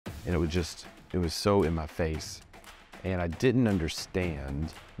And it was so in my face. And I didn't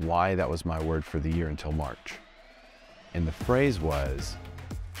understand why that was my word for the year until March. And the phrase was,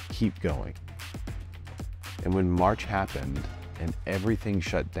 keep going. And when March happened and everything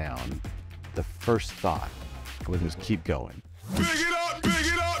shut down, the first thought was keep going. Big it up, big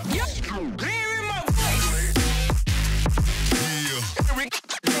it up. Yeah. Leave in my face. Yeah. Here we go,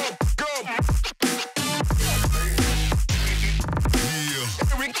 go. Yeah.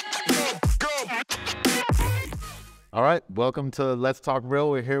 Here we go, go. All right, welcome to Let's Talk Real.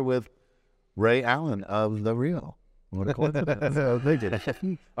 We're here with Ray Allen of The Real. What a coincidence. They did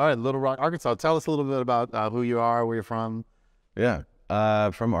it. All right, Little Rock, Arkansas. Tell us a little bit about who you are, where you're from. Yeah,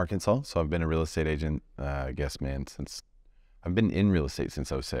 from Arkansas. So I've been a real estate agent, I've been in real estate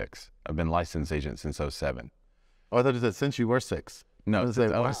since 06. I've been licensed agent since 07. Oh, I thought you said since you were 6. No,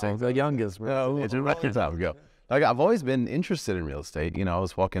 since I was 6. the youngest. It's a long time ago. Like, I've always been interested in real estate. You know, I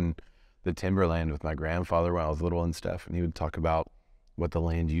was walking the timberland with my grandfather when I was little and stuff, and he would talk about what the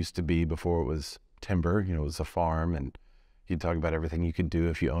land used to be before it was timber. You know, it was a farm, and he'd talk about everything you could do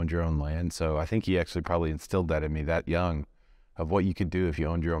if you owned your own land. So I think he actually probably instilled that in me that young, of what you could do if you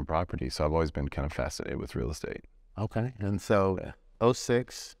owned your own property. So I've always been kind of fascinated with real estate. Okay, and so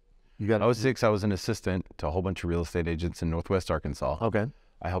 06, you got 06, I was an assistant to a whole bunch of real estate agents in Northwest Arkansas. Okay.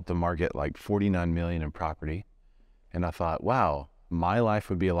 I helped them market like 49 million in property. And I thought, wow, my life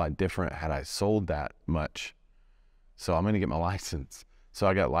would be a lot different had I sold that much. So I'm going to get my license. So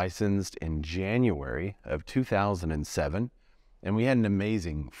I got licensed in January of 2007, and we had an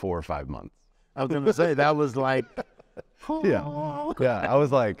amazing 4 or 5 months. I was going to say, that was like... Yeah.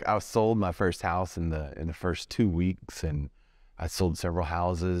 I sold my first house in the first 2 weeks, and I sold several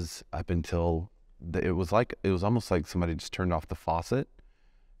houses up until it was almost like somebody just turned off the faucet,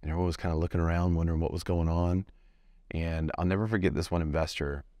 and everyone was kind of looking around, wondering what was going on. And I'll never forget this one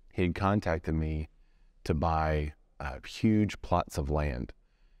investor. He had contacted me to buy huge plots of land,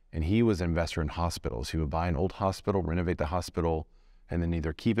 and he was an investor in hospitals. He would buy an old hospital, renovate the hospital, and then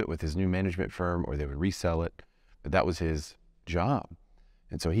either keep it with his new management firm or they would resell it. But that was his job.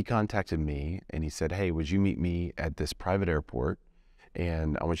 And so he contacted me and he said, hey, would you meet me at this private airport?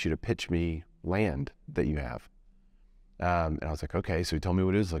 And I want you to pitch me land that you have. And I was like, okay. So he told me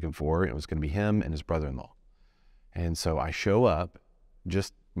what he was looking for. It was going to be him and his brother-in-law. And so I show up,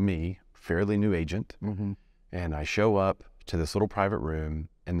 just me, fairly new agent. Mm-hmm. And I show up to this little private room,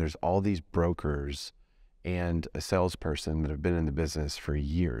 and there's all these brokers and a salesperson that have been in the business for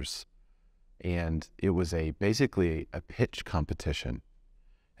years. And it was basically a pitch competition.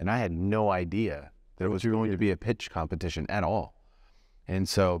 And I had no idea that it was going to be a pitch competition at all. And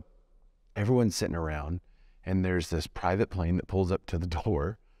so everyone's sitting around, and there's this private plane that pulls up to the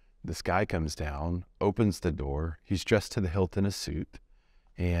door. This guy comes down, opens the door. He's dressed to the hilt in a suit,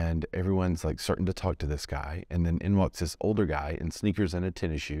 and everyone's like starting to talk to this guy. And then in walks this older guy in sneakers and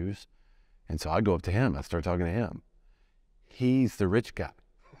tennis shoes. And so I go up to him. I start talking to him. He's the rich guy.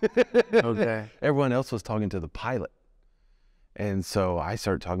 Okay. Everyone else was talking to the pilot. And so I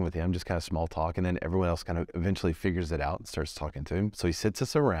start talking with him, just kind of small talk. And then everyone else kind of eventually figures it out and starts talking to him. So he sits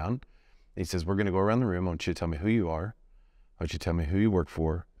us around. He says, we're going to go around the room. I want you to tell me who you are. I want you to tell me who you work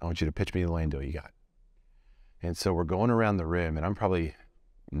for. I want you to pitch me the land deal you got. And so we're going around the room, and I'm probably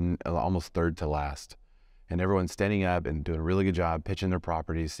almost third to last. And everyone's standing up and doing a really good job pitching their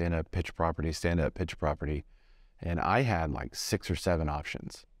property, stand up, pitch property, stand up, pitch property. And I had like 6 or 7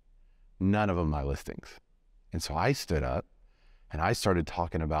 options, none of them my listings. And so I stood up and I started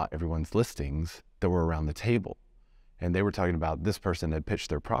talking about everyone's listings that were around the table. And they were talking about this person had pitched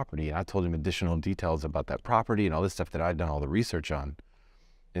their property, and I told him additional details about that property and all this stuff that I'd done all the research on.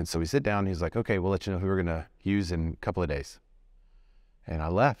 And so we sit down, and he's like, okay, we'll let you know who we're gonna use in a couple of days. And I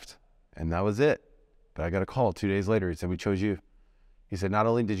left, and that was it. But I got a call 2 days later. He said, we chose you. He said, not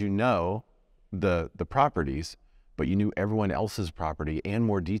only did you know the properties, but you knew everyone else's property and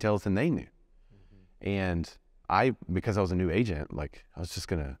more details than they knew. Mm-hmm. And because I was a new agent, like I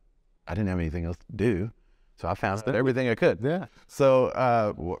didn't have anything else to do. So I found out everything I could. Yeah. So,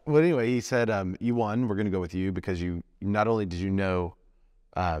 well, anyway, he said, you won. We're going to go with you because you not only did you know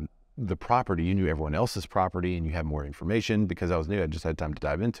the property, you knew everyone else's property, and you had more information. Because I was new, I just had time to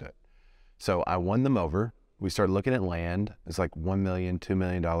dive into it. So I won them over. We started looking at land. It's like $1 million, $2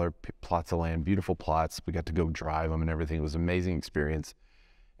 million plots of land, beautiful plots. We got to go drive them and everything. It was an amazing experience.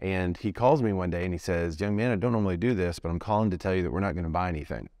 And he calls me one day and he says, young man, I don't normally do this, but I'm calling to tell you that we're not going to buy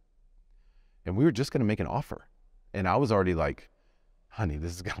anything. And we were just going to make an offer. And I was already like, honey,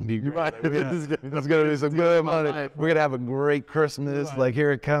 this is going to be great. This is going to be some good money. We're going to have a great Christmas. Like,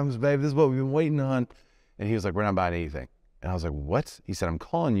 here it comes, babe. This is what we've been waiting on. And he was like, we're not buying anything. And I was like, what? He said, I'm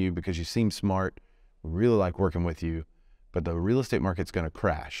calling you because you seem smart. We really like working with you, but the real estate market's going to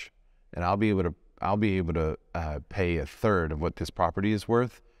crash, and I'll be able to pay a third of what this property is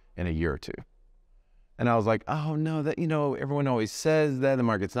worth in a year or two. And I was like, oh no, that, everyone always says that the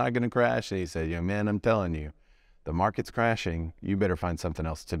market's not going to crash. And he said, young man, I'm telling you, the market's crashing. You better find something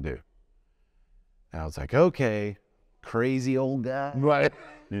else to do. And I was like, okay, crazy old guy. Right.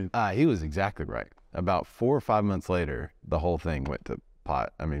 He was exactly right. About 4 or 5 months later, the whole thing went to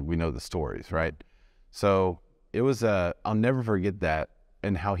pot. I mean, we know the stories, right? So it was, I'll never forget that,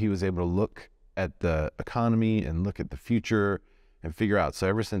 and how he was able to look at the economy and look at the future and figure out. So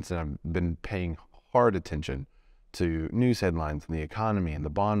ever since then, I've been paying hard attention to news headlines and the economy and the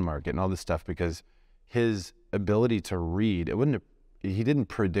bond market and all this stuff, because his ability to read, he didn't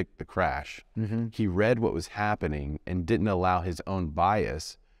predict the crash. Mm-hmm. He read what was happening and didn't allow his own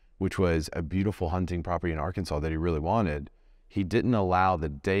bias, which was a beautiful hunting property in Arkansas that he really wanted. He didn't allow the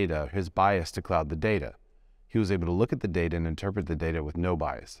data, his bias, to cloud the data. He was able to look at the data and interpret the data with no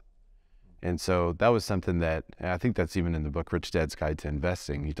bias. And so that was something that, and I think that's even in the book, Rich Dad's Guide to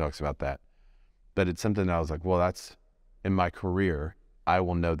Investing, he talks about that. But it's something that I was like, well, that's, in my career, I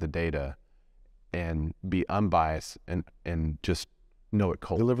will know the data and be unbiased and just know it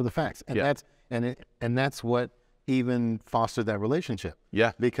cold. Deliver the facts. And Yeah. that's what even fostered that relationship.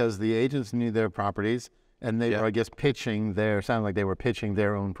 Yeah. Because the agents knew their properties, and they Yeah. were, I guess, sounded like they were pitching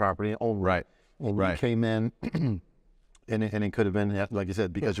their own property. Right. And Right. you came in, and it could have been, like you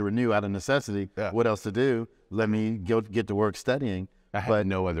said, because you were new out of necessity. Yeah. What else to do? Let me go get to work studying. I had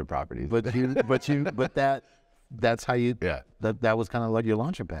no other properties. But that's how you. Yeah. That was kind of like your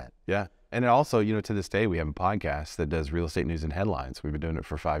launching pad. Yeah. And it also, to this day, we have a podcast that does real estate news and headlines. We've been doing it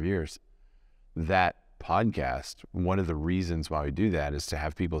for 5 years. That podcast, one of the reasons why we do that is to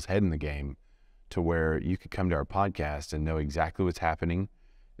have people's head in the game, to where you could come to our podcast and know exactly what's happening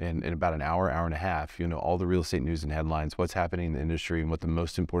in about an hour, hour and a half, all the real estate news and headlines, what's happening in the industry, and what the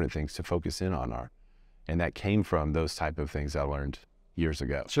most important things to focus in on are. And that came from those type of things I learned years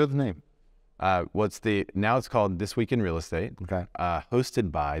ago. Share the name. Now it's called This Week in Real Estate, Okay.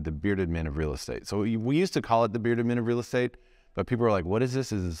 hosted by the Bearded Men of Real Estate. So we used to call it the Bearded Men of Real Estate, but people were like, what is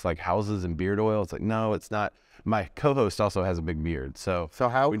this? Is this like houses and beard oil? It's like, no, it's not. My co-host also has a big beard. So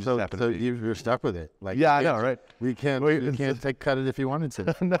how? we just So happen to be- you're stuck with it. Like, Yeah, I know, right? You can't cut it if you wanted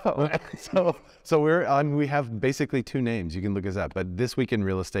to. No. So we're on, we have basically 2 names. You can look us up, but This Week in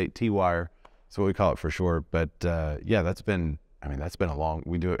Real Estate, T-Wire, that's what we call it for short. But yeah, that's been a long,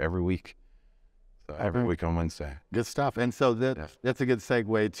 we do it every week. So every week on Wednesday. Good stuff. And so that's a good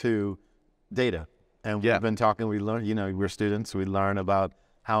segue to data. And Yeah. we've been talking, we learn, we're students, we learn about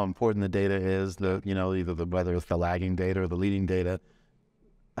how important the data is, whether it's the lagging data or the leading data.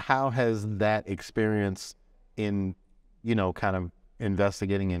 How has that experience in, kind of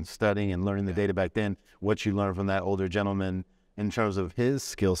investigating and studying and learning the data back then, what you learned from that older gentleman in terms of his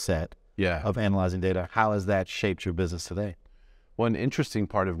skill set Yeah. of analyzing data, how has that shaped your business today? One interesting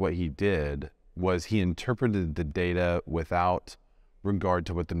part of what he did was he interpreted the data without regard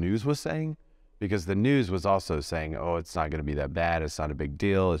to what the news was saying, because the news was also saying, oh, it's not going to be that bad. It's not a big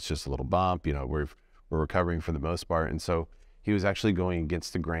deal. It's just a little bump. We're recovering for the most part. And so he was actually going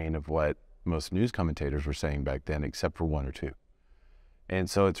against the grain of what most news commentators were saying back then, except for 1 or 2. And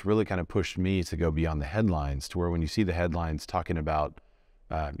so it's really kind of pushed me to go beyond the headlines, to where when you see the headlines talking about,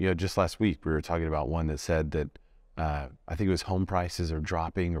 just last week, we were talking about one that said that, I think it was home prices are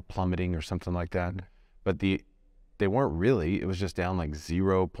dropping or plummeting or something like that. But they weren't really. It was just down like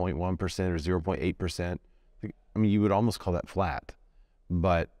 0.1% or 0.8%. I mean, you would almost call that flat.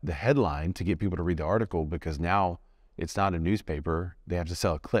 But the headline, to get people to read the article, because now it's not a newspaper, they have to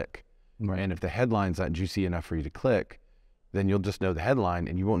sell a click. Right. And if the headline's not juicy enough for you to click, then you'll just know the headline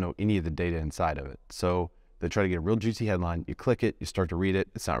and you won't know any of the data inside of it. So they try to get a real juicy headline, you click it, you start to read it,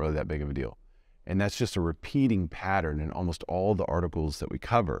 it's not really that big of a deal. And that's just a repeating pattern in almost all the articles that we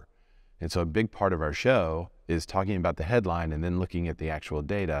cover. And so a big part of our show is talking about the headline and then looking at the actual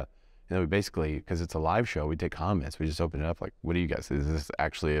data. And then we basically, because it's a live show, we take comments. We just open it up like, what do you guys think? Is this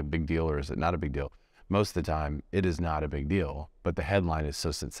actually a big deal or is it not a big deal? Most of the time, it is not a big deal, but the headline is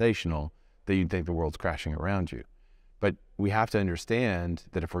so sensational that you'd think the world's crashing around you. But we have to understand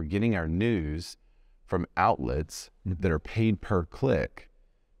that if we're getting our news from outlets that are paid per click,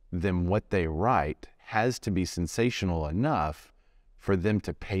 then what they write has to be sensational enough for them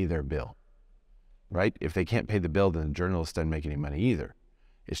to pay their bill, right? If they can't pay the bill, then the journalist doesn't make any money either.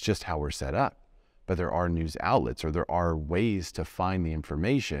 It's just how we're set up. But there are news outlets, or there are ways to find the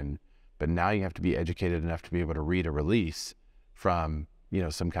information, but now you have to be educated enough to be able to read a release from,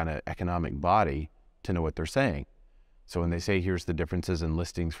 some kind of economic body to know what they're saying. So when they say, here's the differences in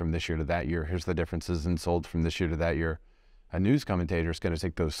listings from this year to that year, here's the differences in sold from this year to that year, a news commentator is going to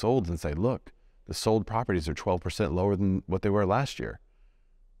take those solds and say, look, the sold properties are 12% lower than what they were last year.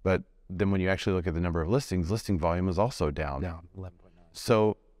 But then when you actually look at the number of listings, listing volume is also down. Down 11.9.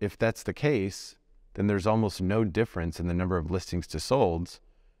 So if that's the case, then there's almost no difference in the number of listings to solds.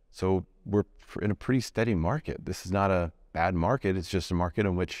 So we're in a pretty steady market. This is not a bad market. It's just a market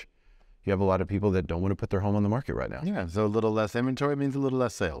in which you have a lot of people that don't want to put their home on the market right now. Yeah, so a little less inventory means a little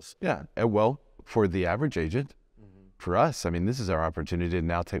less sales. Yeah. Well, for the average agent, for us, I mean, this is our opportunity to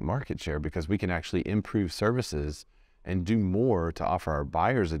now take market share because we can actually improve services and do more to offer our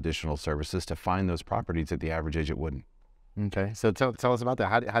buyers additional services to find those properties that the average agent wouldn't. Okay, so tell us about that.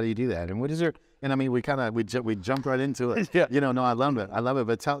 How do you do that? And what is your? And I mean, we jumped right into it. Yeah. You know, no, I love it. I love it.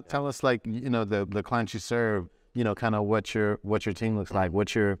 But tell us, like, you know, the clients you serve. You know, kind of what your team looks like.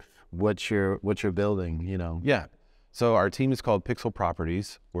 What you're building. You know. Yeah. So our team is called Pixel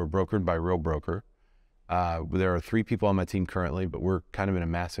Properties. We're brokered by Real Broker. There are 3 people on my team currently, but we're kind of in a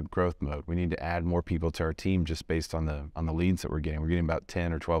massive growth mode. We need to add more people to our team just based on the leads that we're getting. We're getting about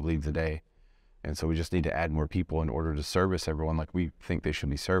 10 or 12 leads a day. And so we just need to add more people in order to service everyone like we think they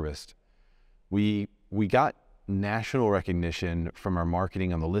should be serviced. We got national recognition from our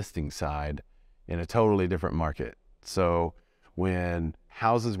marketing on the listing side in a totally different market. So when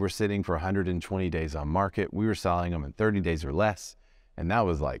houses were sitting for 120 days on market, we were selling them in 30 days or less. And that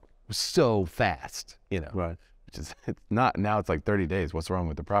was like so fast, you know, Right. which is it's not, now it's like 30 days. What's wrong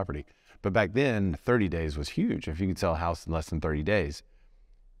with the property? But back then, 30 days was huge. If you could sell a house in less than 30 days,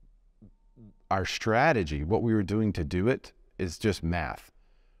 our strategy, what we were doing to do it is just math.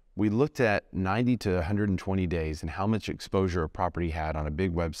 We looked at 90 to 120 days and how much exposure a property had on a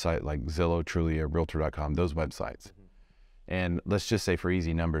big website like Zillow, Trulia, Realtor.com, those websites. And let's just say for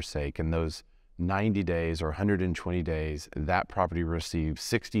easy numbers' sake, in those 90 days or 120 days, that property received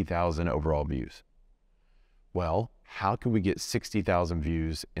 60,000 overall views. Well, how can we get 60,000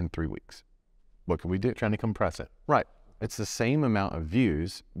 views in 3 weeks? What can we do? Trying to compress it. Right. It's the same amount of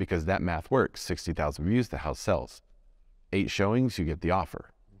views because that math works. 60,000 views, the house sells. 8 showings, you get the offer,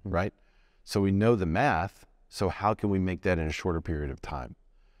 right? So we know the math. So how can we make that in a shorter period of time?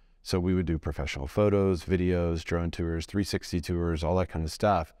 So we would do professional photos, videos, drone tours, 360 tours, all that kind of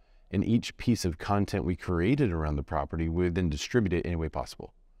stuff. And each piece of content we created around the property, we would then distribute it any way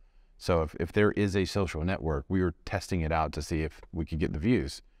possible. So if there is a social network, we were testing it out to see if we could get the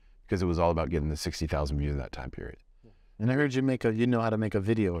views because it was all about getting the 60,000 views in that time period. And I heard you know how to make a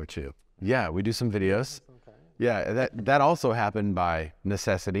video or two. Yeah, we do some videos. Okay. Yeah, that also happened by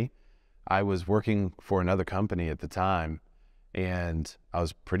necessity. I was working for another company at the time, and I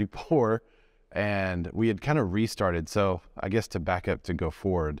was pretty poor, and we had kind of restarted. So I guess to back up to go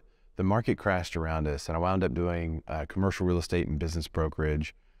forward, the market crashed around us, and I wound up doing commercial real estate and business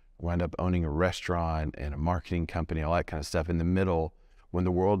brokerage. I wound up owning a restaurant and a marketing company, all that kind of stuff. In the middle, when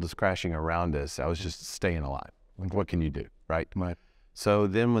the world was crashing around us, I was just staying alive. Like, what can you do, right? Right. So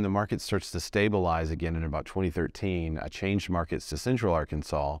then when the market starts to stabilize again in about 2013, I changed markets to Central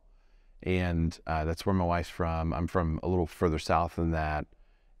Arkansas, and that's where my wife's from. I'm from a little further south than that,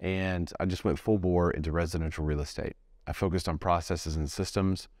 and I just went full bore into residential real estate. I focused on processes and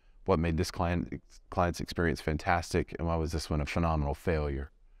systems, what made this client's experience fantastic, and why was this one a phenomenal failure,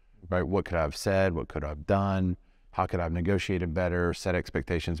 right? What could I have said? What could I have done? How could I have negotiated better, set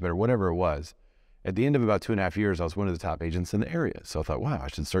expectations better, whatever it was. At the end of about 2.5 years, I was one of the top agents in the area. So I thought, wow, I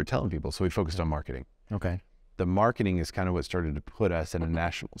should start telling people. So we focused on marketing. Okay. The marketing is kind of what started to put us in a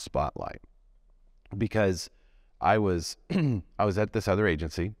national spotlight because I was at this other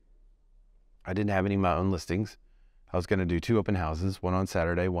agency. I didn't have any of my own listings. I was going to do 2 open houses, one on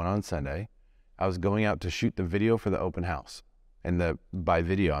Saturday, one on Sunday. I was going out to shoot the video for the open house. And by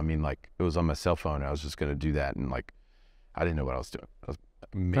video, I mean, like, it was on my cell phone. I was just going to do that. And like, I didn't know what I was doing. I was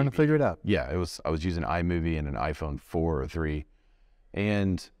Trying to figure it out. Yeah, I was using iMovie and an iPhone 4 or 3.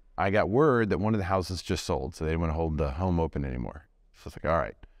 And I got word that one of the houses just sold, so they didn't want to hold the home open anymore. So I was like, all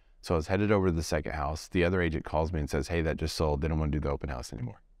right. So I was headed over to the second house. The other agent calls me and says, hey, that just sold. They don't want to do the open house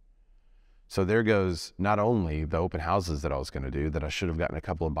anymore. So there goes not only the open houses that I was going to do, that I should have gotten a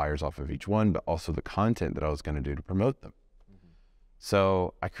couple of buyers off of each one, but also the content that I was going to do to promote them.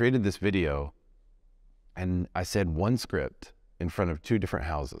 So I created this video, and I said one script in front of 2 different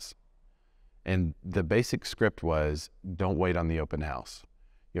houses. And the basic script was, don't wait on the open house.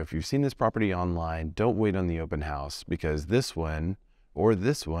 You know, if you've seen this property online, don't wait on the open house because this one or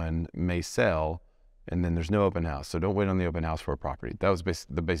this one may sell and then there's no open house. So don't wait on the open house for a property. That was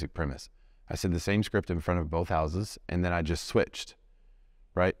the basic premise. I said the same script in front of both houses, and then I just switched,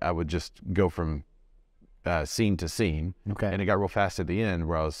 right? I would just go from scene to scene. Okay. And it got real fast at the end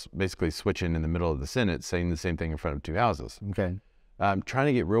where I was basically switching in the middle of the sentence, saying the same thing in front of two houses. Okay. Trying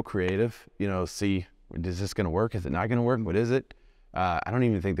to get real creative, see, is this going to work? Is it not going to work? What is it? I don't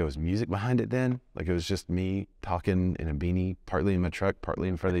even think there was music behind it then. Like it was just me talking in a beanie, partly in my truck, partly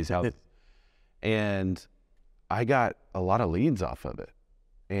in front of these houses. And I got a lot of leads off of it.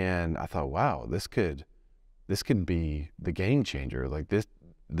 And I thought, wow, this could be the game changer. Like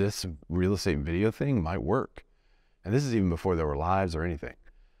this real estate video thing might work. And this is even before there were lives or anything.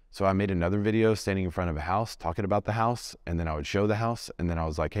 So I made another video standing in front of a house, talking about the house, and then I would show the house. And then I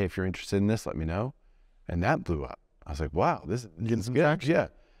was like, hey, if you're interested in this, let me know. And that blew up. I was like, wow, this is Getting some good. traction. Yeah.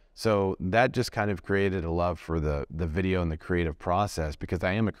 So that just kind of created a love for the video and the creative process, because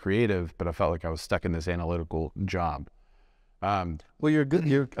I am a creative, but I felt like I was stuck in this analytical job. Well, you're good.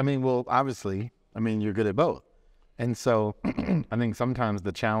 Obviously, you're good at both. And so I think sometimes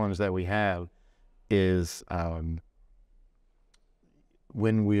the challenge that we have is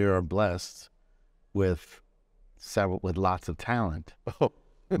when we are blessed with lots of talent. Oh,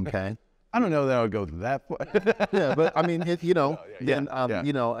 Okay. I don't know that I would go that far. Yeah, but yeah.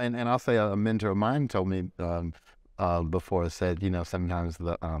 and I'll say a mentor of mine told me before, said, sometimes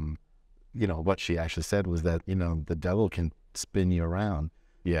what she actually said was that, the devil can spin you around.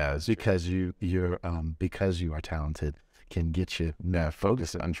 Yeah, Because because you are talented, can get you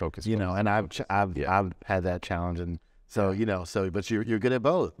focused, unfocused. and I've had that challenge, and so but you're good at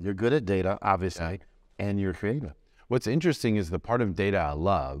both. You're good at data, obviously, and you're creative. What's interesting is the part of data I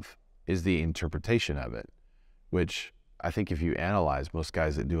love is the interpretation of it, which I think if you analyze most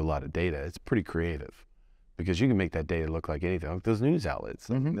guys that do a lot of data, it's pretty creative, because you can make that data look like anything. Like those news outlets,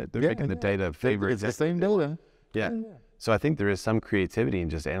 they're making the data favorite. It's the same data. Yeah. So I think there is some creativity in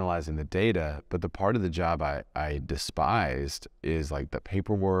just analyzing the data, but the part of the job I despised is like the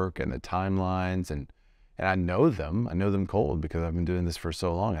paperwork and the timelines, and I know them cold because I've been doing this for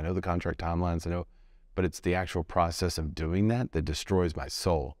so long. I know the contract timelines, but it's the actual process of doing that destroys my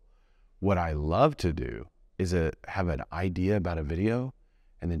soul. What I love to do is have an idea about a video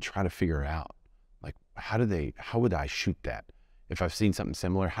and then try to figure out, like, how would I shoot that? If I've seen something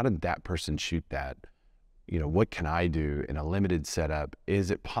similar, how did that person shoot that? What can I do in a limited setup? Is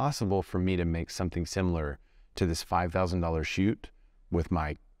it possible for me to make something similar to this $5,000 shoot with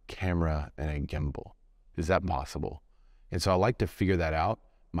my camera and a gimbal? Is that possible? And so I like to figure that out.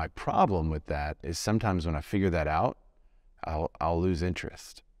 My problem with that is sometimes when I figure that out, I'll lose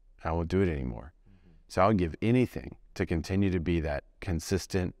interest. I won't do it anymore. So I'll give anything to continue to be that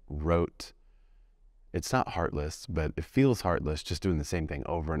consistent, rote. It's not heartless, but it feels heartless just doing the same thing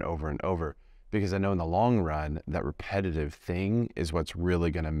over and over and over, because I know in the long run, that repetitive thing is what's really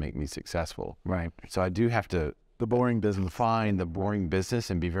going to make me successful. Right. So I do have to The boring business. find the boring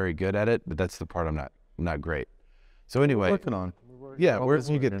business and be very good at it, but that's the part I'm not great. So anyway, Working on. yeah, we'll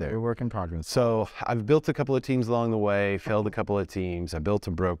get there. We're work in progress. So I've built a couple of teams along the way, failed a couple of teams. I built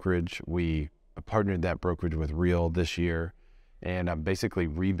a brokerage. We partnered that brokerage with Real this year, and I'm basically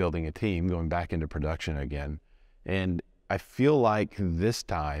rebuilding a team, going back into production again. And I feel like this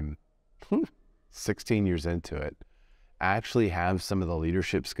time, 16 years into it, I actually have some of the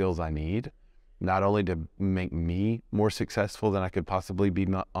leadership skills I need, not only to make me more successful than I could possibly be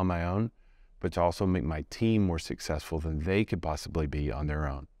on my own, but to also make my team more successful than they could possibly be on their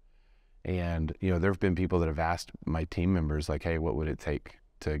own. And, there have been people that have asked my team members, like, hey, what would it take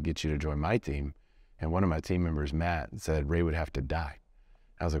to get you to join my team? And one of my team members, Matt, said, Ray would have to die.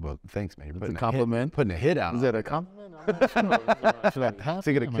 I was like, well, thanks, man. You're putting a compliment. putting a hit out. Is that a compliment? I'm not sure. Should I pass?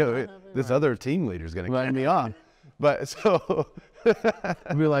 So you're gonna kill it. This other team leader is going to cut me off. But so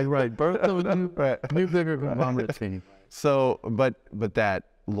We're like, right, birth of a new bigger conglomerate team. So, but that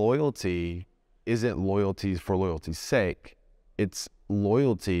loyalty isn't loyalty for loyalty's sake. It's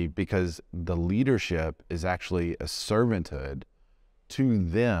loyalty because the leadership is actually a servanthood to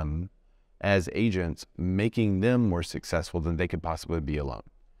them as agents, making them more successful than they could possibly be alone.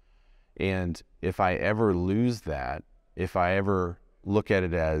 And if I ever lose that, if I ever look at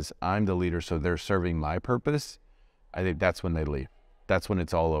it as I'm the leader, so they're serving my purpose, I think that's when they leave. That's when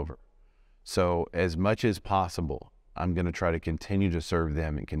it's all over. So as much as possible, I'm going to try to continue to serve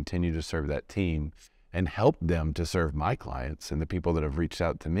them and continue to serve that team and help them to serve my clients and the people that have reached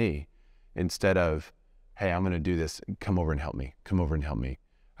out to me, instead of, hey, I'm going to do this, come over and help me, come over and help me.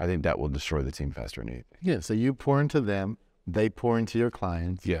 I think that will destroy the team faster than anything. Yeah, so you pour into them, they pour into your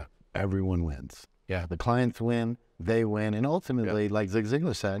clients. Yeah. Everyone wins. Yeah. The clients win, they win, and ultimately, like Zig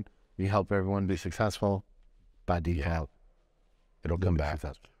Ziglar said, you help everyone be successful by default. It'll come back.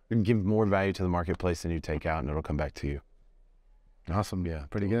 You can give more value to the marketplace than you take out, and it'll come back to you. Awesome. Yeah,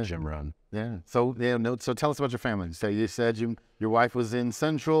 Pretty little good. gym run. Yeah. So yeah, no. So tell us about your family. So you said your wife was in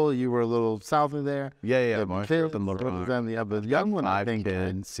Central. You were a little south of there. Yeah. The My wife kids, grew up in Little what Rock. was that? The young one, I 5 think.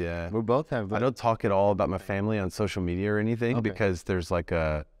 kids. Yeah. We both have. I don't talk at all about my family on social media or anything Okay. because there's like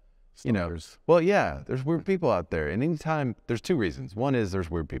a, you know, Stalkers. well, yeah, there's weird people out there. And anytime, there's 2 reasons. One is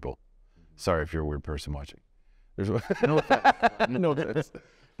there's weird people. Sorry if you're a weird person watching. There's no offense. No offense.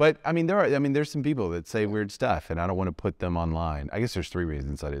 But I mean, there's some people that say weird stuff, and I don't want to put them online. I guess there's 3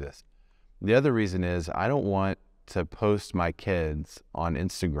 reasons I do this. The other reason is I don't want to post my kids on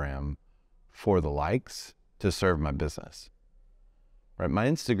Instagram for the likes to serve my business. Right? My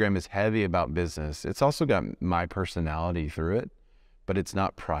Instagram is heavy about business. It's also got my personality through it, but it's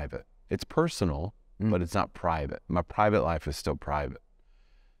not private. It's personal, but it's not private. My private life is still private.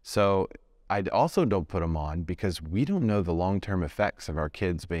 So I also don't put them on because we don't know the long-term effects of our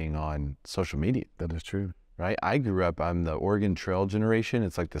kids being on social media. That is true. Right? I grew up, I'm the Oregon Trail generation.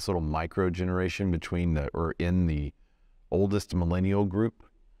 It's like this little micro generation in the oldest millennial group.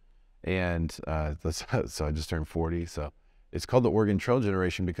 And so I just turned 40. So it's called the Oregon Trail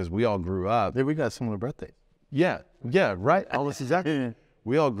generation because we all grew up. Yeah, we got similar birthdays. Yeah, right. Almost exactly.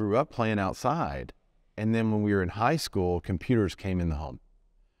 We all grew up playing outside. And then when we were in high school, computers came in the home.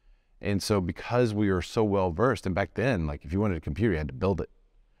 And so because we were so well versed, and back then, like if you wanted a computer, you had to build it.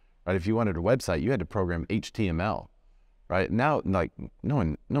 Right? If you wanted a website, you had to program HTML. Right? Now, like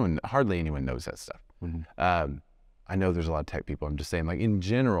no one, hardly anyone knows that stuff. I know there's a lot of tech people. I'm just saying, like in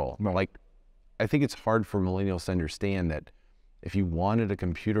general, like I think it's hard for millennials to understand that if you wanted a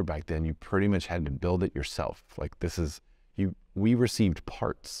computer back then, you pretty much had to build it yourself. Like we received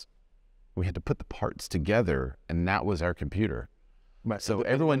parts. We had to put the parts together, and that was our computer. Right. So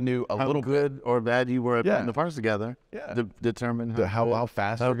everyone knew a how little good or bad you were at putting the parts together. Yeah. To determine how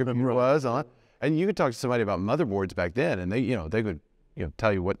fast your computer was on. And you could talk to somebody about motherboards back then, and they could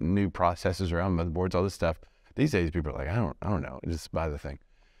tell you what new processors are on motherboards, all this stuff. These days, people are like, I don't know, just buy the thing.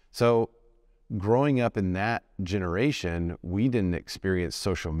 So growing up in that generation, we didn't experience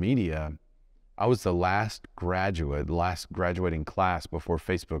social media. I was the last graduating class before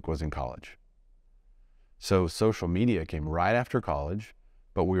Facebook was in college. So social media came right after college,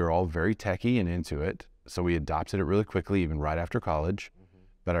 but we were all very techie and into it. So we adopted it really quickly, even right after college.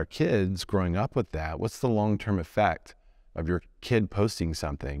 But our kids growing up with that, what's the long-term effect of your kid posting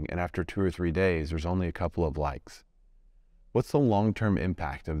something and after 2 or 3 days, there's only a couple of likes? What's the long-term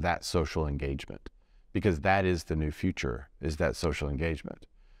impact of that social engagement? Because that is the new future, is that social engagement.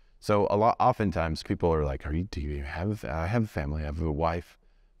 So oftentimes people are like, do you have, I have a family, I have a wife,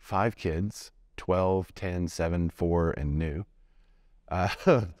 5 kids, 12, 10, 7, 4, and new. I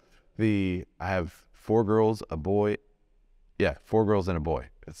have 4 girls, a boy. Yeah, 4 girls and a boy.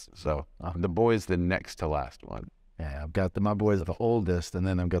 The boy is the next to last one. Yeah, I've got my boys are the oldest, and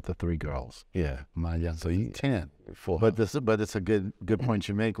then I've got the 3 girls. Yeah. My young, so 10. Full But it's a good point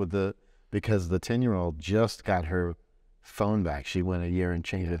you make because the 10-year-old just got her phone back. She went a year and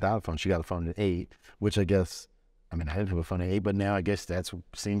changed without a phone. She got a phone at 8, which I guess, I didn't have a phone at 8, but now I guess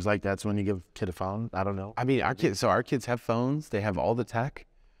seems like that's when you give a kid a phone. I don't know. I mean, our kids have phones. They have all the tech,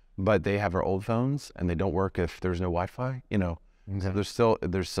 but they have our old phones, and they don't work if there's no Wi-Fi. So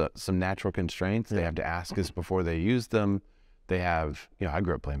there's some natural constraints. They have to ask us before they use them. They have, I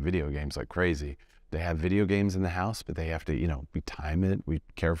grew up playing video games like crazy. They have video games in the house, but they have to, we time it. We're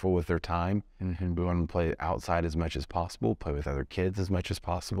careful with their time. We want them to play outside as much as possible, play with other kids as much as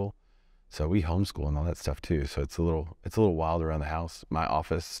possible. So we homeschool and all that stuff too. So it's a little wild around the house. My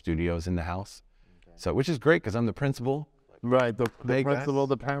office studio's in the house, so which is great because I'm the principal. Right, the principal,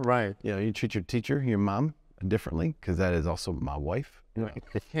 the parent, right. You treat your teacher, your mom, differently because that is also my wife.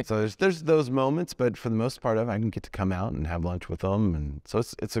 So there's those moments, but for the most part I can get to come out and have lunch with them, and so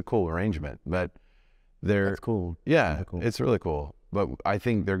it's a cool arrangement. But that's cool. Yeah, cool. It's really cool. But I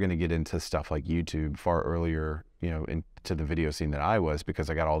think they're going to get into stuff like YouTube far earlier, into the video scene that I was, because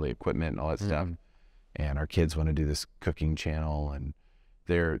I got all the equipment and all that stuff. And our kids want to do this cooking channel, and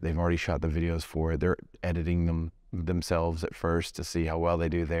they've already shot the videos for it. They're editing them themselves at first to see how well they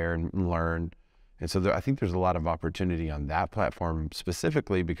do there and learn. And so I think there's a lot of opportunity on that platform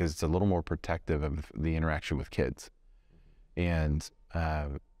specifically because it's a little more protective of the interaction with kids. And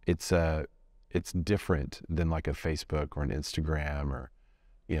it's different than like a Facebook or an Instagram, or,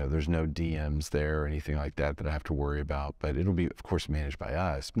 there's no DMs there or anything like that I have to worry about, but it'll be, of course, managed by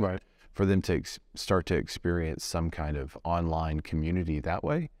us. Right. For them to start to experience some kind of online community that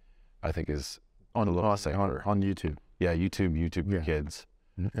way, I think is on YouTube. Yeah, YouTube for kids.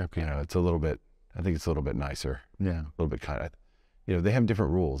 Okay. It's a little bit, I think it's a little bit nicer. Yeah. A little bit kind of, they have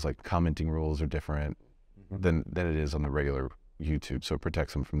different rules, like commenting rules are different than it is on the regular, YouTube, so it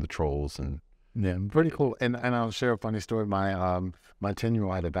protects them from the trolls and. Yeah, pretty cool. And I'll share a funny story. My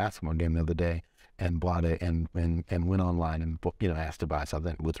 10-year-old had a basketball game the other day and bought it and went online and asked to buy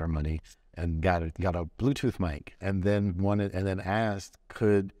something with her money and got a Bluetooth mic and then asked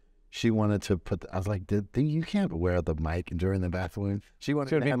she wanted to put. I was like, you can't wear the mic during the basketball game. She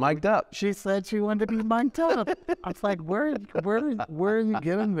wanted to be mic'd up. She said she wanted to be mic'd up. I was like, where are you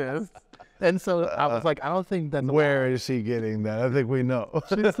getting this? And so I was like, I don't think that. Where is she getting that? I think we know.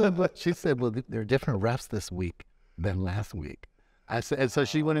 She said, well, there are different refs this week than last week. I said, and so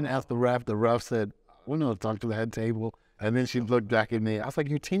she went and asked the ref. The ref said, "We know, talk to the head table." And then she looked back at me. I was like,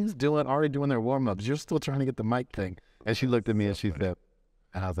 your team's already doing their warm-ups. You're still trying to get the mic thing. And she looked at me and she said,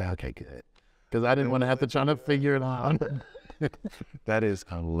 and I was like, okay, good. Because I didn't want to have to try to figure it out. That is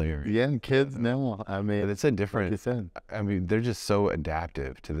hilarious. Yeah, and kids know. I mean, but it's a different. Like you said. I mean, they're just so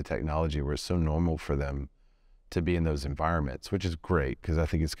adaptive to the technology where it's so normal for them to be in those environments, which is great because I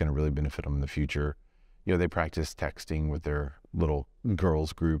think it's going to really benefit them in the future. They practice texting with their little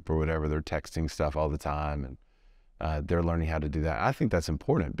girls group or whatever. They're texting stuff all the time, and they're learning how to do that. I think that's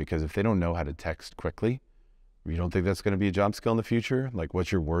important because if they don't know how to text quickly, you don't think that's going to be a job skill in the future? Like,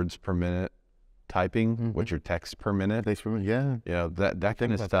 what's your words per minute typing? Mm-hmm. What's your text per minute? Yeah. That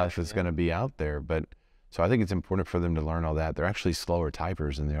kind of stuff is going to be out there. But so I think it's important for them to learn all that. They're actually slower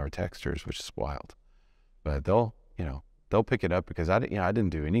typers than they are texters, which is wild. But they'll pick it up because I didn't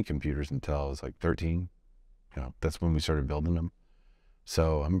do any computers until I was like 13. That's when we started building them.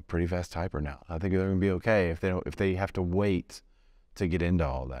 So I'm a pretty fast typer now. I think they're gonna be okay if they have to wait to get into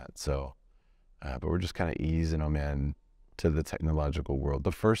all that. So, but we're just kind of easing them in to the technological world.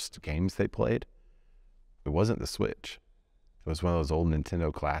 The first games they played, it wasn't the Switch. It was one of those old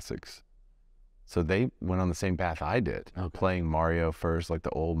Nintendo classics. So they went on the same path I did, playing Mario first, like the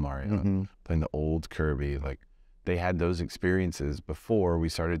old Mario, playing the old Kirby. Like they had those experiences before we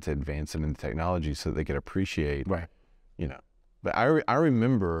started to advance them in the technology so that they could appreciate, But I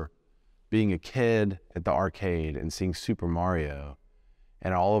remember being a kid at the arcade and seeing Super Mario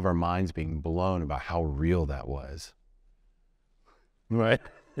and all of our minds being blown about how real that was. Right.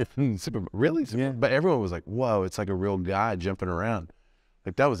 Really? Yeah. But everyone was like, whoa, it's like a real guy jumping around.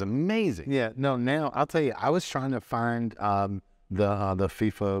 Like, that was amazing. Yeah. No, now, I'll tell you, I was trying to find the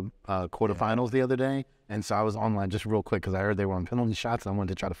FIFA quarterfinals the other day. And so I was online just real quick because I heard they were on penalty shots and I wanted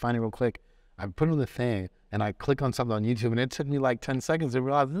to try to find it real quick. I put on the thing and I click on something on YouTube and it took me like 10 seconds to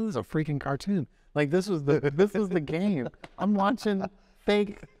realize this is a freaking cartoon. Like this was the game. I'm watching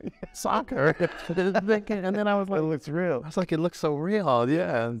fake soccer. And then I was like, It looks real. I was like, it looks so real.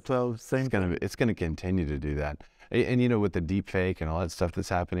 Yeah. And so same It's gonna continue to do that. And with the deep fake and all that stuff that's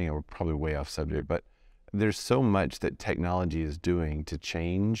happening, and we're probably way off subject, but there's so much that technology is doing to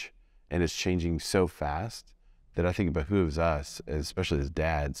change, and it's changing so fast that I think it behooves us, especially as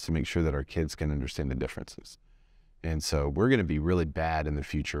dads, to make sure that our kids can understand the differences. And so we're going to be really bad in the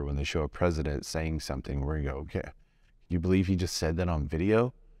future when they show a president saying something. We're going to go, okay, can you believe he just said that on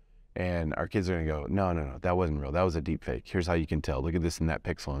video? And our kids are going to go, no, that wasn't real. That was a deep fake. Here's how you can tell. Look at this and that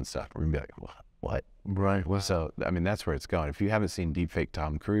pixel and stuff. We're going to be like, what? Right. Wow. So, I mean, that's where it's going. If you haven't seen deep fake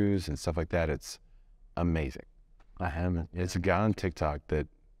Tom Cruise and stuff like that, it's amazing. I haven't. It's a guy on TikTok that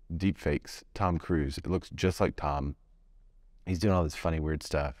deep fakes Tom Cruise. It looks just like Tom. He's doing all this funny, weird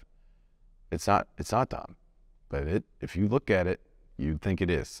stuff. It's not Tom, but if you look at it, you'd think it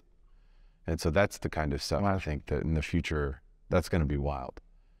is. And so that's the kind of stuff I think that in the future, that's going to be wild.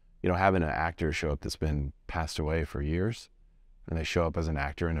 Having an actor show up that's been passed away for years, and they show up as an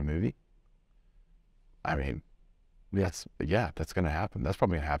actor in a movie. I mean, that's going to happen. That's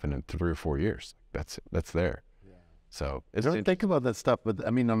probably going to happen in 3 or 4 years. That's there. So I don't think about that stuff, but I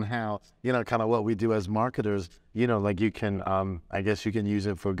mean, on how, kind of what we do as marketers, like you can, I guess you can use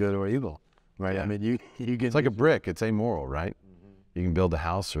it for good or evil, right? Yeah. I mean, you can. It's like a brick. It's amoral, right? Mm-hmm. You can build a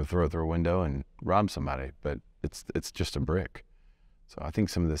house or throw it through a window and rob somebody, but it's just a brick. So I think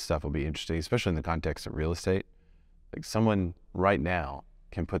some of this stuff will be interesting, especially in the context of real estate. Like someone right now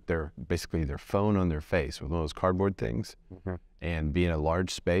can put basically their phone on their face with one of those cardboard things and be in a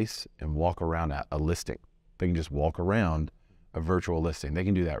large space and walk around a listing. They can just walk around a virtual listing. They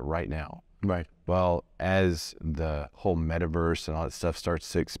can do that right now. Right. Well, as the whole metaverse and all that stuff starts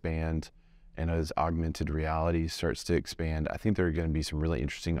to expand, and as augmented reality starts to expand, I think there are going to be some really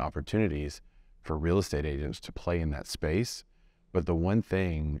interesting opportunities for real estate agents to play in that space. But the one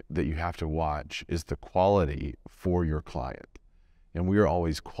thing that you have to watch is the quality for your client. And we are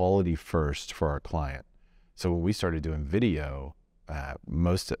always quality first for our client. So when we started doing video,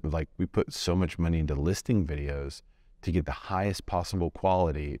 we put so much money into listing videos to get the highest possible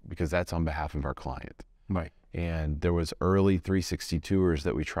quality because that's on behalf of our client. Right. And there was early 360 tours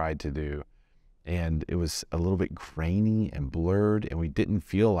that we tried to do, and it was a little bit grainy and blurred, and we didn't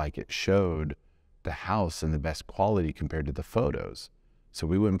feel like it showed the house in the best quality compared to the photos. So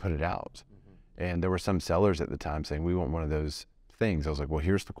we wouldn't put it out. And there were some sellers at the time saying, we want one of those things. I was like, well,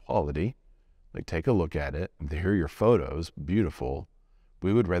 here's the quality. Like, take a look at it. Here are your photos, beautiful.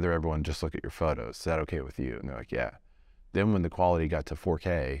 We would rather everyone just look at your photos. Is that okay with you? And they're like, yeah. Then when the quality got to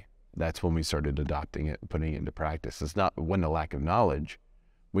 4K, that's when we started adopting it and putting it into practice. It wasn't a lack of knowledge.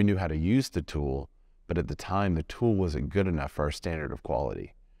 We knew how to use the tool, but at the time, the tool wasn't good enough for our standard of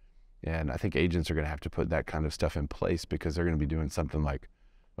quality. And I think agents are going to have to put that kind of stuff in place, because they're going to be doing something like,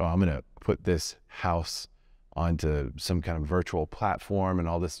 oh, I'm going to put this house onto some kind of virtual platform and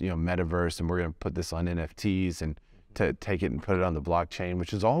all this, metaverse, and we're going to put this on NFTs and to take it and put it on the blockchain,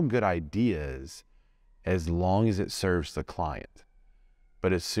 which is all good ideas as long as it serves the client.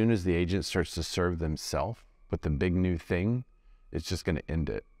 But as soon as the agent starts to serve themselves with the big new thing, it's just going to end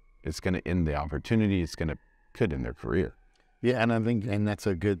it. It's going to end the opportunity. It's going to could end their career. Yeah, and I think, and that's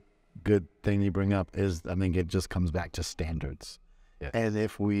a good thing you bring up, is I think it just comes back to standards. Yes. And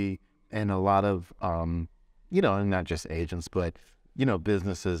if we, and a lot of, and not just agents, but,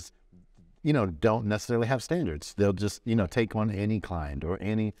 businesses, don't necessarily have standards. They'll just, take on any client or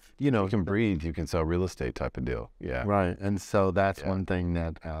any, You can breathe, you can sell real estate type of deal. Yeah. Right. And so that's one thing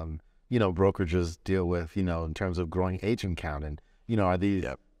that, brokerages deal with, in terms of growing agent count. And, are these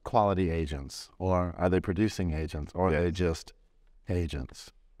quality agents, or are they producing agents, or are they just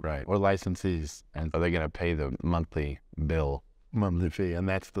agents? Right. Or licensees? And are they going to pay the monthly bill? Monthly fee, and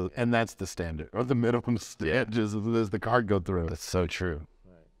that's the standard, or the minimum standard, as the card go through. That's so true.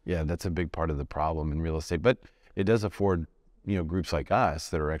 Right. Yeah, that's a big part of the problem in real estate. But it does afford, groups like us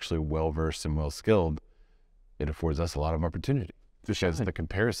that are actually well-versed and well-skilled, it affords us a lot of opportunity. Because the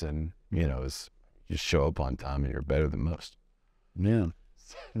comparison, is you show up on time and you're better than most. Yeah.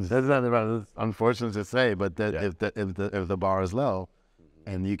 That's not about, it's unfortunate to say, but that if the bar is low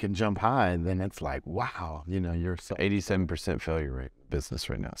and you can jump high, then it's like, wow, you're so 87% failure rate business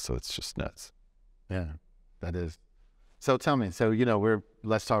right now. So it's just nuts. Yeah, that is. So tell me,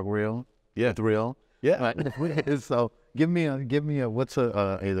 let's talk real. Yeah. It's real. Yeah. So give me a what's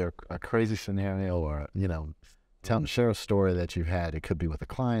either a crazy scenario, or, share a story that you've had. It could be with a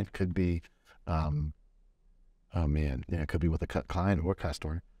client, could be, oh man. Yeah, it could be with a client or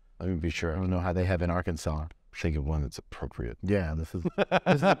customer. Let me be sure. I don't know how they have in Arkansas. Think of one that's appropriate. Yeah, this is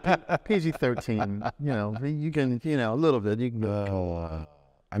PG-13. You can, a little bit. You can.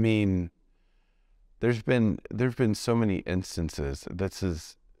 I mean, there've been so many instances.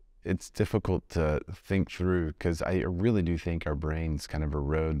 It's difficult to think through, because I really do think our brains kind of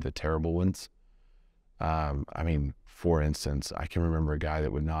erode the terrible ones. I mean, for instance, I can remember a guy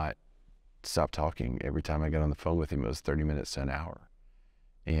that would not stop talking. Every time I got on the phone with him, it was 30 minutes to an hour,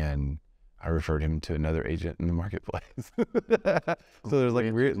 and I referred him to another agent in the marketplace. So there's like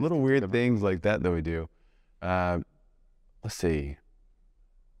little weird things like that we do. Let's see.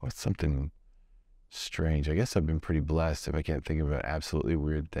 What's something strange? I guess I've been pretty blessed if I can't think of an absolutely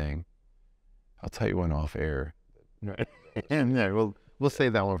weird thing. I'll tell you one off air. Right. And yeah, we'll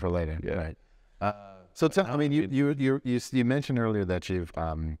save that one for later. Yeah. Right. So I mean, you mentioned earlier that you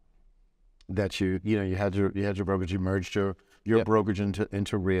had your brokerage, you merged your brokerage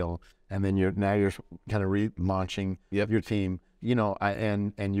into Real, and then you're kind of relaunching your team.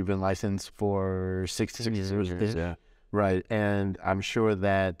 And you've been licensed for 16 years. Yeah. Right. And I'm sure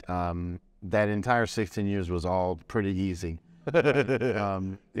that that entire 16 years was all pretty easy. Yeah.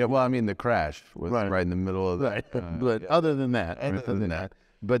 Well, I mean, the crash was right in the middle of that. Right. But other than that,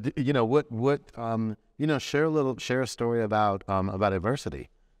 but share a story about adversity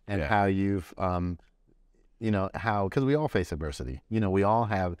and how you've because we all face adversity. We all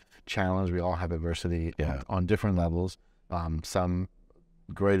have challenge, we all have adversity on different levels. Some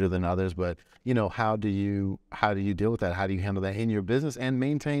greater than others, but how do you deal with that? How do you handle that in your business and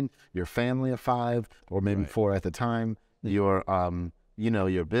maintain your family of 5 or maybe 4 at the time? Your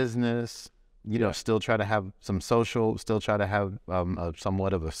your business, still try to have some social, still try to have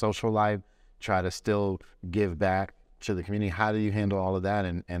somewhat of a social life, try to still give back to the community. How do you handle all of that,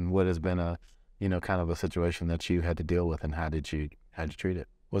 and what has been a kind of a situation that you had to deal with, and how did you treat it?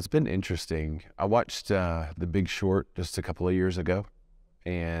 Well, it's been interesting. I watched The Big Short just a couple of years ago,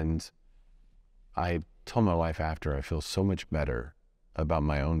 and I told my wife after, I feel so much better about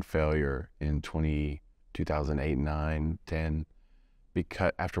my own failure in 2008, 9, 10,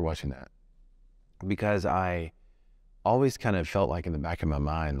 because after watching that, because I always kind of felt like in the back of my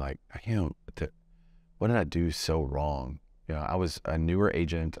mind, like, what did I do so wrong? I was a newer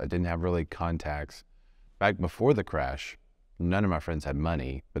agent. I didn't have really contacts. Back before the crash, none of my friends had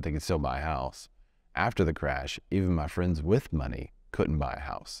money, but they could still buy a house. After the crash, even my friends with money couldn't buy a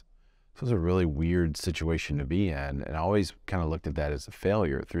house. So it was a really weird situation to be in. And I always kind of looked at that as a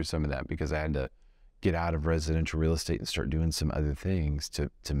failure through some of that, because I had to get out of residential real estate and start doing some other things to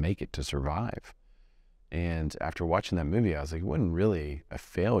make it, to survive. And after watching that movie, I was like, it wasn't really a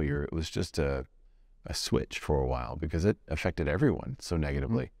failure. It was just a switch for a while, because it affected everyone so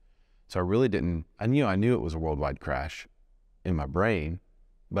negatively. So I really didn't, I knew it was a worldwide crash in my brain,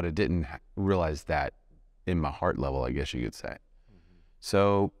 but I didn't realize that in my heart level, I guess you could say.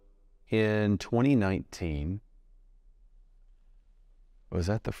 So in 2019, was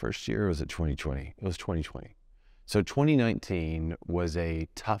that the first year or was it 2020? It was 2020. So 2019 was a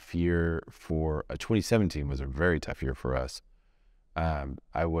tough year 2017 was a very tough year for us.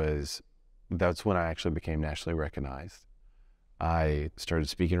 That's when I actually became nationally recognized. I started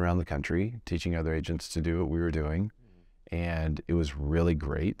speaking around the country, teaching other agents to do what we were doing. And it was really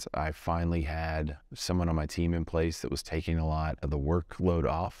great. I finally had someone on my team in place that was taking a lot of the workload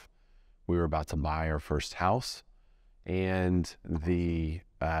off. We were about to buy our first house, and the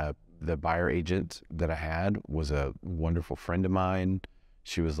buyer agent that I had was a wonderful friend of mine.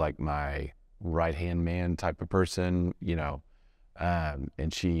 She was like my right-hand man type of person, and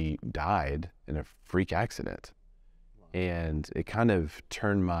she died in a freak accident. And it kind of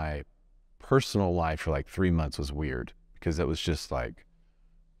turned my personal life for like 3 months was weird, because it was just like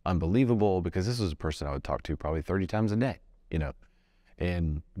unbelievable, because this was a person I would talk to probably 30 times a day,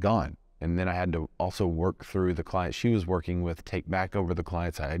 and gone. And then I had to also work through the clients she was working with, take back over the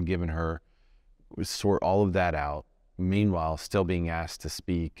clients I had given her, sort all of that out. Meanwhile, still being asked to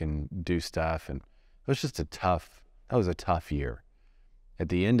speak and do stuff. And it was just that was a tough year. At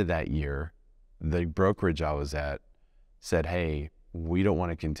the end of that year, the brokerage I was at said, hey, we don't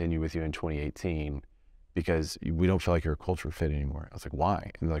want to continue with you in 2018 because we don't feel like you're a culture fit anymore. I was like, why?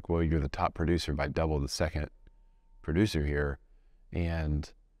 And they're like, well, you're the top producer by double the second producer here. And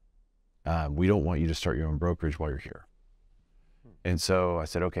we don't want you to start your own brokerage while you're here. And so I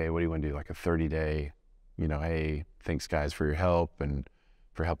said, okay, what do you want to do? Like a 30-day, hey, thanks guys for your help and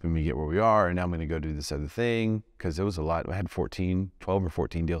for helping me get where we are. And now I'm going to go do this other thing, because it was a lot. I had 12 or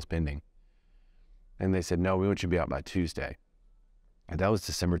 14 deals pending. And they said, no, we want you to be out by Tuesday. And that was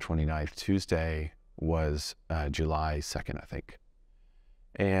December 29th. Tuesday was July 2nd, I think.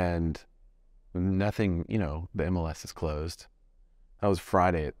 And nothing, the MLS is closed. That was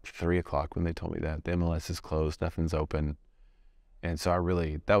Friday at 3 o'clock when they told me that. The MLS is closed, nothing's open. And so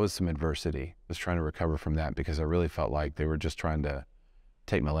that was some adversity. I was trying to recover from that, because I really felt like they were just trying to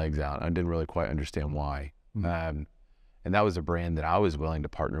take my legs out. I didn't really quite understand why. And that was a brand that I was willing to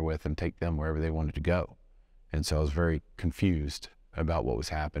partner with and take them wherever they wanted to go. And so I was very confused about what was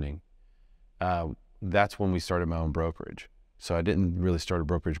happening. That's when we started my own brokerage. So I didn't really start a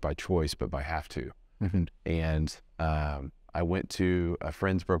brokerage by choice, but by have to. And I went to a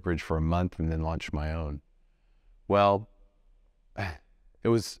friend's brokerage for a month and then launched my own. Well, it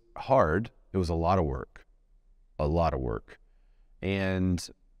was hard. It was a lot of work. And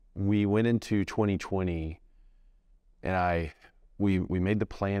we went into 2020, and we made the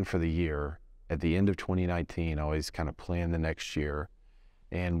plan for the year. At the end of 2019, I always kind of plan the next year,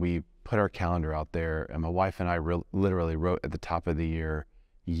 and we put our calendar out there, and my wife and I literally wrote at the top of the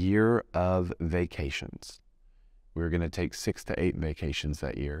year of vacations. We were going to take 6 to 8 vacations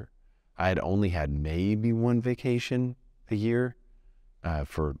that year. I had only had maybe one vacation a year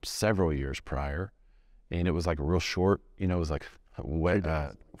for several years prior, and it was like real short. It was like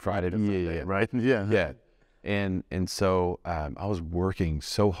Friday to Sunday, right? Yeah. And so I was working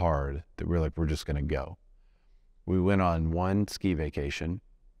so hard that we're just going to go. We went on one ski vacation,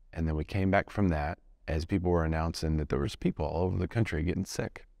 and then we came back from that as people were announcing that there was people all over the country getting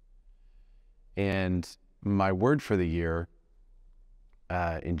sick. And my word for the year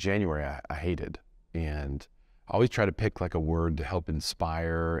in January, I hated. And I always try to pick like a word to help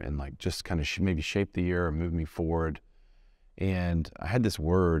inspire and like just kind of maybe shape the year or move me forward. And I had this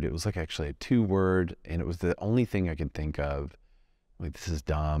word. It was like actually a 2-word, and it was the only thing I could think of. Like, this is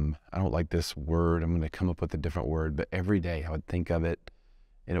dumb. I don't like this word. I'm going to come up with a different word. But every day I would think of it,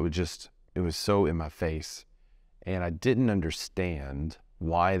 and it was so in my face. And I didn't understand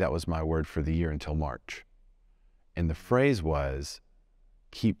why that was my word for the year until March. And the phrase was,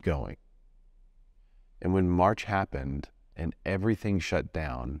 keep going. And when March happened and everything shut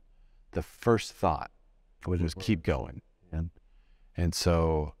down, the first thought was keep going. And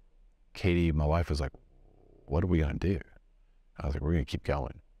so Katie, my wife, was like, what are we going to do? I was like, we're going to keep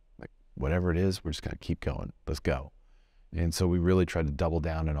going. Like, whatever it is, we're just going to keep going. Let's go. And so we really tried to double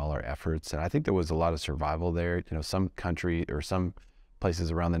down on all our efforts. And I think there was a lot of survival there. You know, some country or some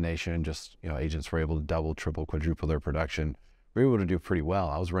places around the nation, just, you know, agents were able to double, triple, quadruple their production. We were able to do pretty well.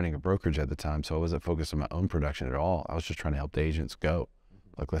 I was running a brokerage at the time, so I wasn't focused on my own production at all. I was just trying to help the agents go.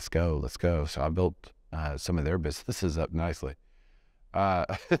 Like, let's go, let's go. So I built some of their businesses up nicely.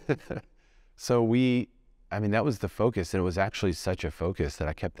 So I mean, that was the focus. And it was actually such a focus that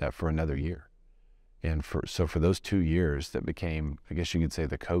I kept that for another year. And so for those 2 years that became, I guess you could say,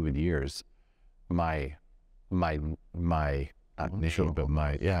 the COVID years, my not name, but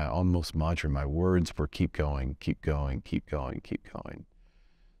my, almost mantra, my words were keep going, keep going, keep going, keep going.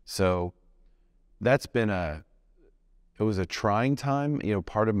 So that's been it was a trying time. You know,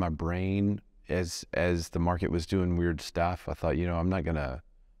 part of my brain, as the market was doing weird stuff, I thought, you know, I'm not gonna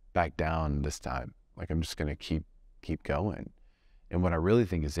back down this time. Like, I'm just gonna keep going. And what I really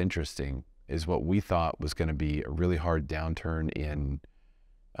think is interesting is what we thought was gonna be a really hard downturn in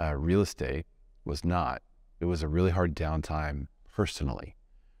real estate was not. It was a really hard downtime personally,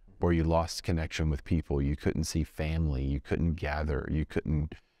 where you lost connection with people. You couldn't see family. You couldn't gather.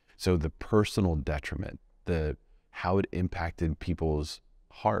 So the personal detriment, how it impacted people's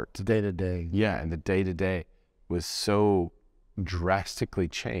heart. Day to day. Yeah, and the day to day was so drastically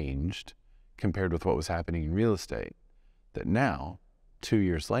changed compared with what was happening in real estate that now, 2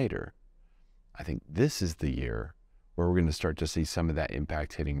 years later, I think this is the year where we're going to start to see some of that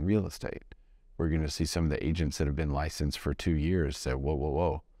impact hitting real estate. We're going to see some of the agents that have been licensed for 2 years say,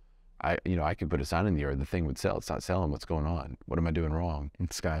 whoa. I could put a sign in the air, the thing would sell. It's not selling. What's going on? What am I doing wrong? And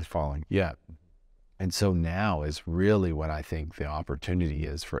the sky's falling. Yeah. And so now is really what I think the opportunity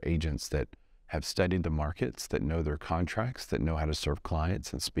is for agents that have studied the markets, that know their contracts, that know how to serve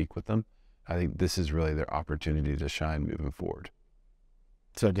clients and speak with them. I think this is really their opportunity to shine moving forward.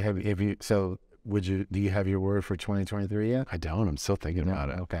 So do you have your word for 2023 yet? I don't. I'm still thinking about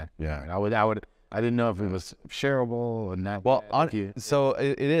it. Okay. Yeah. I didn't know if it was shareable or not. Well, so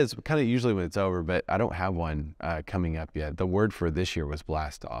it is kind of usually when it's over, but I don't have one coming up yet. The word for this year was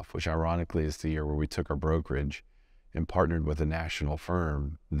blast off, which ironically is the year where we took our brokerage and partnered with a national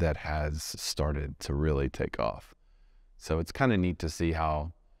firm that has started to really take off. So it's kind of neat to see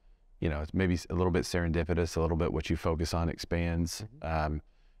how, you know, it's maybe a little bit serendipitous, a little bit what you focus on expands,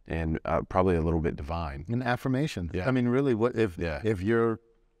 and probably a little bit divine. An affirmation. Yeah. I mean, really, what if you're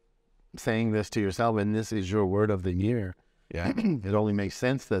saying this to yourself and this is your word of the year? Yeah. It only makes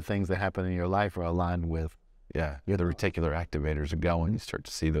sense that things that happen in your life are aligned with. Yeah. The reticular activators are going. You start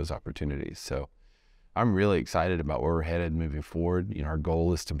to see those opportunities. So I'm really excited about where we're headed moving forward. You know, our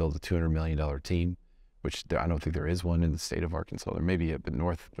goal is to build a $200 million team, which I don't think there is one in the state of Arkansas. There may be up in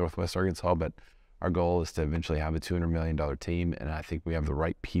Northwest Arkansas, but our goal is to eventually have a $200 million team. And I think we have the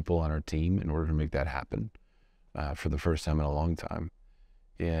right people on our team in order to make that happen for the first time in a long time.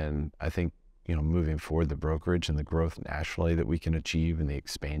 And I think, you know, moving forward, the brokerage and the growth nationally that we can achieve and the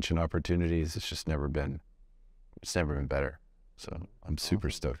expansion opportunities, it's never been better. So I'm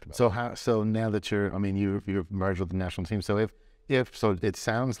super stoked about it. So now that you're merged with the national team. So so it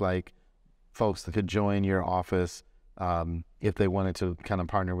sounds like folks that could join your office if they wanted to kind of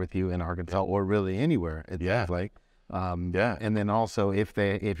partner with you in Arkansas or really anywhere. It sounds like. And then also if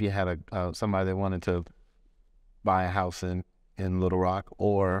you had somebody that wanted to buy a house in Little Rock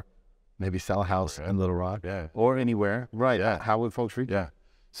or maybe sell a house in Little Rock or anywhere, right? Yeah. How would folks reach you? Yeah.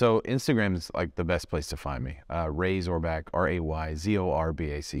 So Instagram is like the best place to find me. Ray Zorback,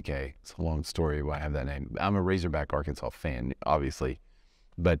 RayZorback. It's a long story why I have that name. I'm a Razorback Arkansas fan, obviously,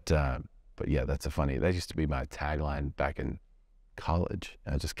 but yeah, that used to be my tagline back in college.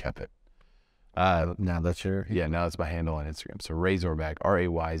 I just kept it. Now that's now it's my handle on Instagram. So Ray Zorback,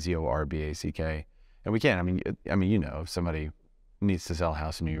 RayZorback, and we can. I mean, you know, if somebody needs to sell a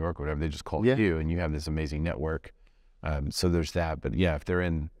house in New York or whatever, they just call you, and you have this amazing network. So there's that. But yeah, if they're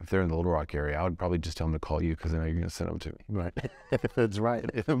in the Little Rock area, I would probably just tell them to call you because I know you're going to send them to me. Right. That's right.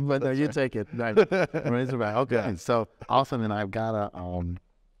 But no, you take it. Right. Razorback. Okay. Yeah. So awesome. And I've got a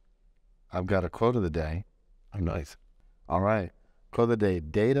quote of the day. Oh, nice. All right. Quote of the day: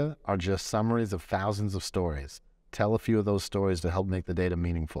 data are just summaries of thousands of stories. Tell a few of those stories to help make the data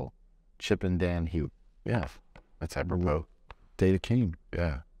meaningful. Chip and Dan Hugh. Yeah. That's apropos. Data king.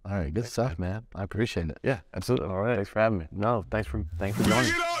 Yeah. All right. Good stuff, man. I appreciate it. Yeah, absolutely. All right. Thanks for having me. No, thanks for joining. Big it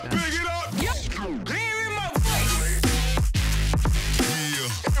up, big it up.